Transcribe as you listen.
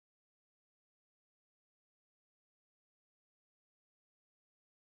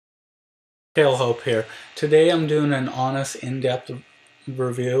Hail Hope here. Today I'm doing an honest, in-depth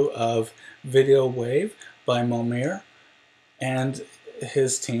review of Video Wave by Miah and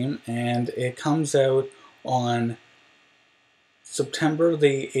his team, and it comes out on September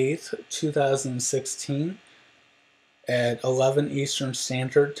the 8th, 2016 at 11 Eastern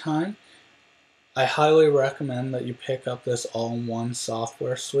Standard Time. I highly recommend that you pick up this all-in-one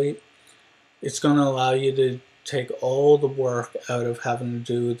software suite. It's going to allow you to take all the work out of having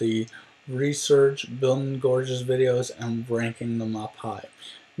to do the research, building gorgeous videos, and ranking them up high.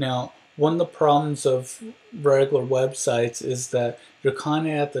 Now, one of the problems of regular websites is that you're kind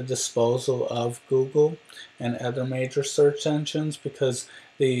of at the disposal of Google and other major search engines because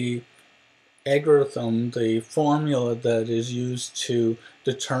the algorithm, the formula that is used to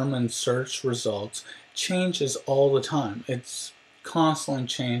determine search results, changes all the time. It's constantly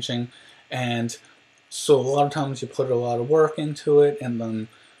changing, and so a lot of times you put a lot of work into it, and then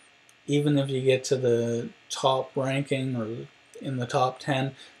even if you get to the top ranking or in the top 10,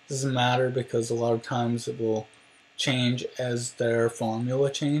 it doesn't matter because a lot of times it will change as their formula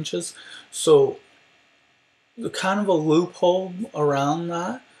changes. So kind of a loophole around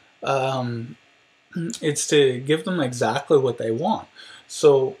that, it's to give them exactly what they want.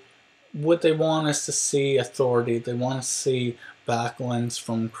 So what they want is to see authority. They want to see backlinks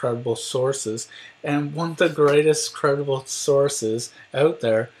from credible sources. And one of the greatest credible sources out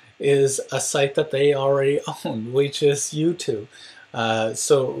there is a site that they already own, which is YouTube.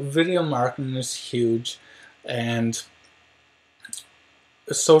 So video marketing is huge, and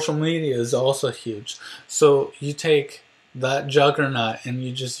social media is also huge. So you take that juggernaut and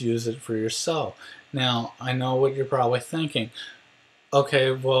you just use it for yourself. Now, I know what you're probably thinking.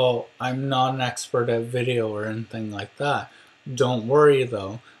 Okay, well, I'm not an expert at video or anything like that. Don't worry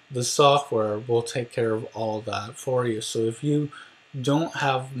though, the software will take care of all that for you. So if you don't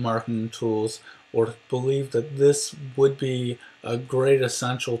have marketing tools or believe that this would be a great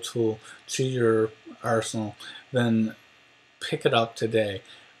essential tool to your arsenal, then pick it up today.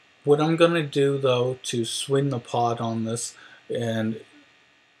 What I'm going to do though to swing the pot on this, and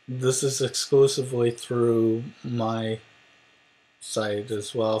this is exclusively through my site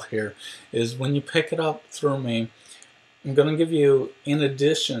as well here, is when you pick it up through me, I'm going to give you, in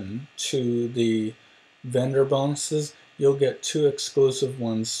addition to the vendor bonuses, you'll get 2 exclusive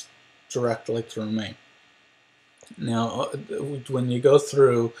ones directly through me. Now, when you go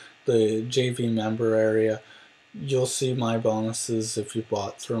through the JV member area, you'll see my bonuses if you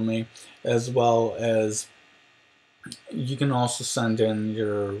bought through me, as well as you can also send in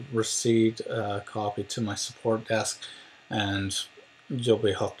your receipt copy to my support desk, and you'll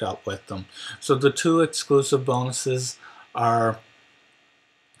be hooked up with them. So the 2 exclusive bonuses are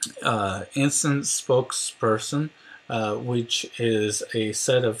Instant Spokesperson, which is a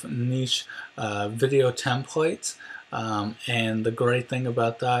set of niche video templates, and the great thing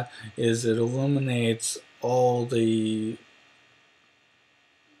about that is it eliminates all the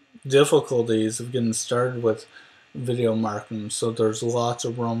difficulties of getting started with video marketing. So there's lots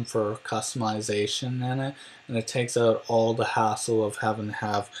of room for customization in it, and it takes out all the hassle of having to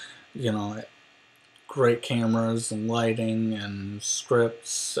have, great cameras and lighting and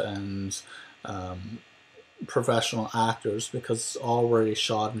scripts and professional actors, because it's already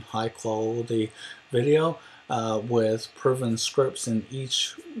shot in high quality video with proven scripts in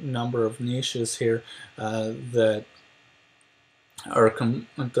each number of niches here that are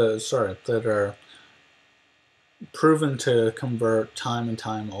proven to convert time and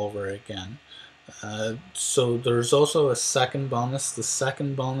time over again. So there's also a second bonus. The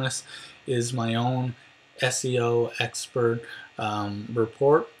second bonus is my own SEO expert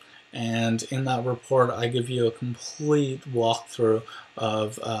report, and in that report I give you a complete walkthrough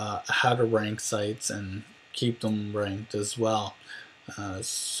of how to rank sites and keep them ranked as well.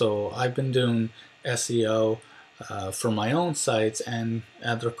 So I've been doing SEO for my own sites and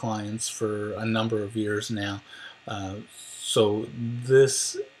other clients for a number of years now. So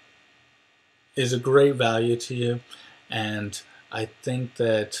this is a great value to you, and I think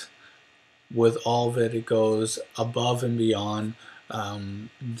that with all of it, it goes above and beyond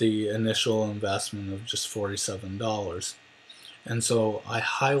the initial investment of just $47. And so I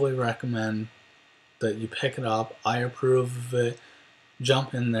highly recommend that you pick it up. I approve of it.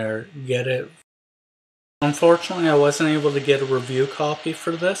 Jump in there, get it. Unfortunately, I wasn't able to get a review copy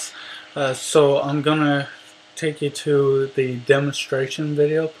for this, so I'm going to take you to the demonstration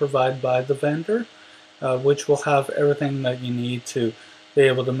video provided by the vendor, which will have everything that you need to be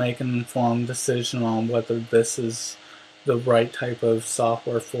able to make an informed decision on whether this is the right type of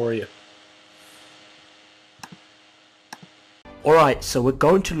software for you. Alright, so we're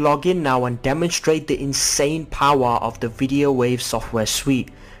going to log in now and demonstrate the insane power of the Video Wave software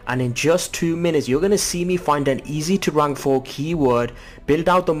suite. And in just 2 minutes you're going to see me find an easy to rank for keyword, build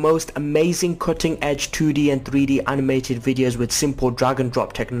out the most amazing cutting edge 2D and 3D animated videos with simple drag and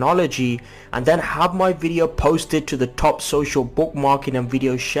drop technology, and then have my video posted to the top social bookmarking and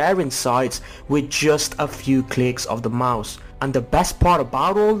video sharing sites with just a few clicks of the mouse. And the best part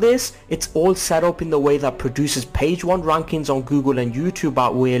about all this, it's all set up in the way that produces page 1 rankings on Google and YouTube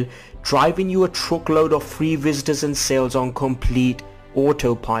at will, driving you a truckload of free visitors and sales on complete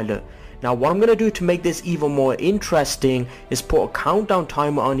autopilot. Now what I'm going to do to make this even more interesting is put a countdown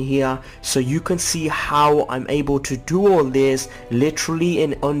timer on here so you can see how I'm able to do all this literally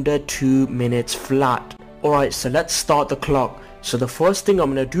in under 2 minutes flat. Alright, so let's start the clock. So the first thing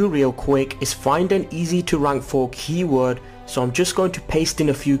I'm going to do real quick is find an easy to rank for keyword. So I'm just going to paste in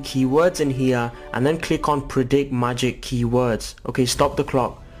a few keywords in here and then click on predict magic keywords. Okay, stop the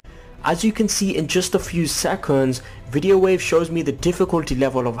clock. As you can see, in just a few seconds, Video Wave shows me the difficulty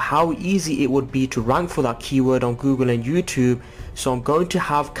level of how easy it would be to rank for that keyword on Google and YouTube. So I'm going to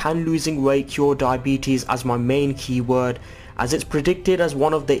have can losing weight cure diabetes as my main keyword, as it's predicted as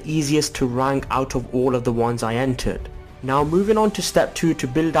one of the easiest to rank out of all of the ones I entered. Now moving on to step 2 to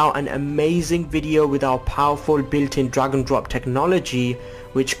build out an amazing video with our powerful built-in drag and drop technology,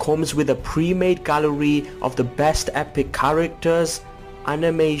 which comes with a pre-made gallery of the best epic characters,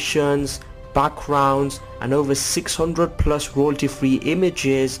 animations, backgrounds, and over 600 plus royalty free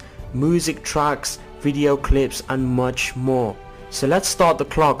images, music tracks, video clips, and much more. So let's start the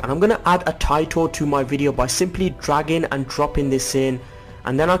clock, and I'm going to add a title to my video by simply dragging and dropping this in,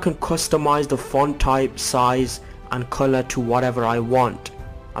 and then I can customize the font type, size, and color to whatever I want.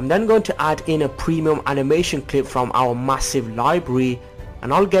 I'm then going to add in a premium animation clip from our massive library,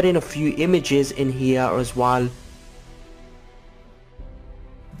 and I'll get in a few images in here as well.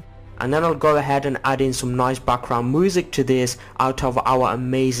 And then I'll go ahead and add in some nice background music to this out of our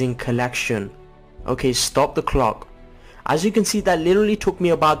amazing collection. Okay, stop the clock. As you can see, that literally took me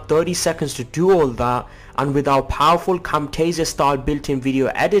about 30 seconds to do all that, and with our powerful Camtasia style built-in video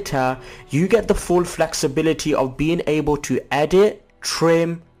editor, you get the full flexibility of being able to edit,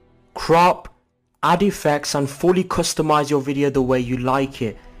 trim, crop, add effects, and fully customize your video the way you like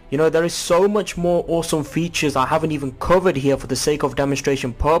it. You know, there is so much more awesome features I haven't even covered here for the sake of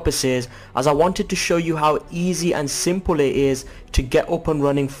demonstration purposes, as I wanted to show you how easy and simple it is to get up and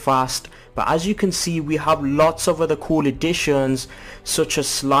running fast. But as you can see, we have lots of other cool additions, such as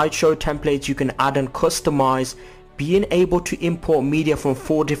slideshow templates you can add and customize, being able to import media from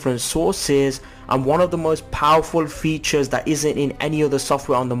 4 different sources, and one of the most powerful features that isn't in any other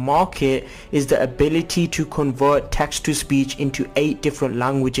software on the market is the ability to convert text to speech into 8 different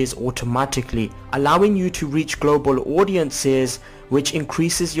languages automatically, allowing you to reach global audiences, which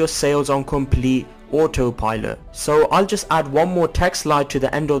increases your sales on complete autopilot. So I'll just add one more text slide to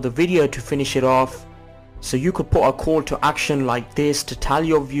the end of the video to finish it off. So you could put a call to action like this to tell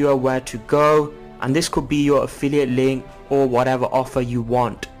your viewer where to go, and this could be your affiliate link or whatever offer you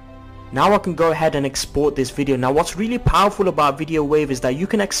want. Now I can go ahead and export this video. Now what's really powerful about Video Wave is that you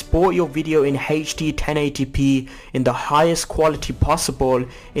can export your video in HD 1080p in the highest quality possible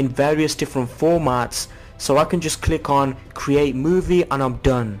in various different formats. So I can just click on create movie and I'm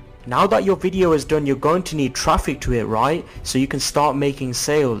done. Now that your video is done, you're going to need traffic to it, right? So you can start making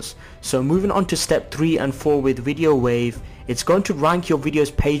sales. So moving on to step 3 and 4 with Video Wave, it's going to rank your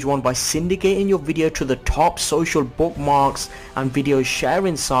video's page 1 by syndicating your video to the top social bookmarks and video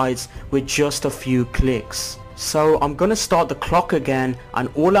sharing sites with just a few clicks. So I'm going to start the clock again, and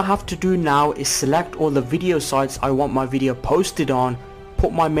all I have to do now is select all the video sites I want my video posted on,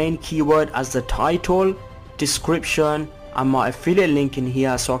 put my main keyword as the title, description, and my affiliate link in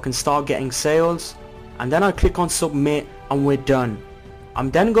here so I can start getting sales, and then I click on submit and we're done. I'm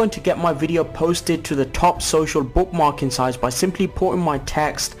then going to get my video posted to the top social bookmarking sites by simply putting my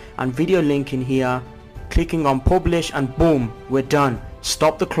text and video link in here, clicking on publish, and boom, we're done.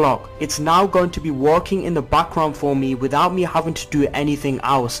 Stop the clock. It's now going to be working in the background for me without me having to do anything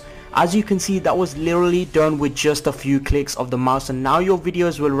else. As you can see, that was literally done with just a few clicks of the mouse, and now your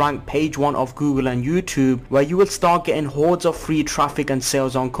videos will rank page 1 of Google and YouTube, where you will start getting hordes of free traffic and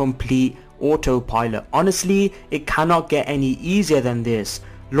sales on complete autopilot. Honestly, it cannot get any easier than this.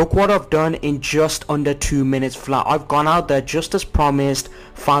 Look what I've done in just under 2 minutes flat. I've gone out there just as promised,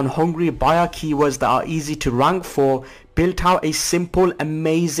 found hungry buyer keywords that are easy to rank for, built out a simple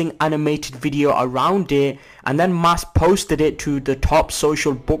amazing animated video around it, and then mass posted it to the top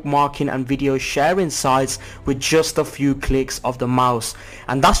social bookmarking and video sharing sites with just a few clicks of the mouse.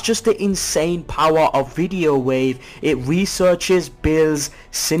 And that's just the insane power of Video Wave. It researches, builds,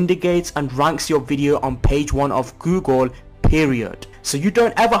 syndicates and ranks your video on page 1 of Google, period. So you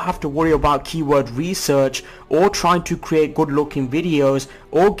don't ever have to worry about keyword research or trying to create good looking videos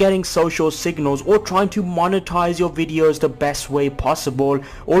or getting social signals or trying to monetize your videos the best way possible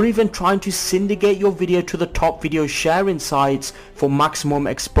or even trying to syndicate your video to the top video sharing sites for maximum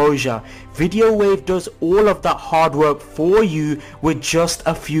exposure. Video Wave does all of that hard work for you with just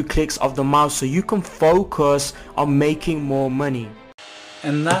a few clicks of the mouse, so you can focus on making more money.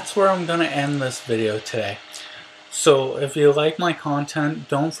 And that's where I'm going to end this video today. So if you like my content,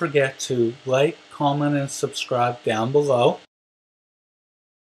 don't forget to like, comment, and subscribe down below.